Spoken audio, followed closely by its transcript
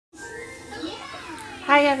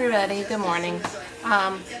Hi everybody, good morning.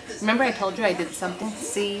 Remember I told you I did something?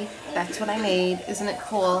 See, that's what I made. Isn't it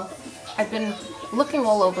cool? I've been looking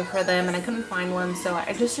all over for them and I couldn't find one, so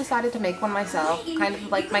I just decided to make one myself, kind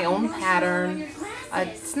of like my own pattern.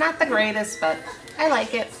 It's not the greatest, but I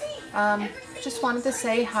like it. Just wanted to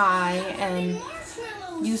say hi and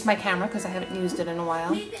use my camera because I haven't used it in a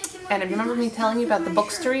while. And remember me telling you about the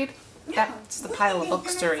books to read? That's the pile of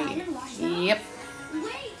books to read. Yep.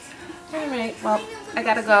 Alright, well, I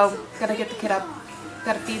gotta go. Gotta get the kid up.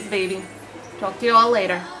 Gotta feed the baby. Talk to you all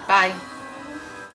later. Bye.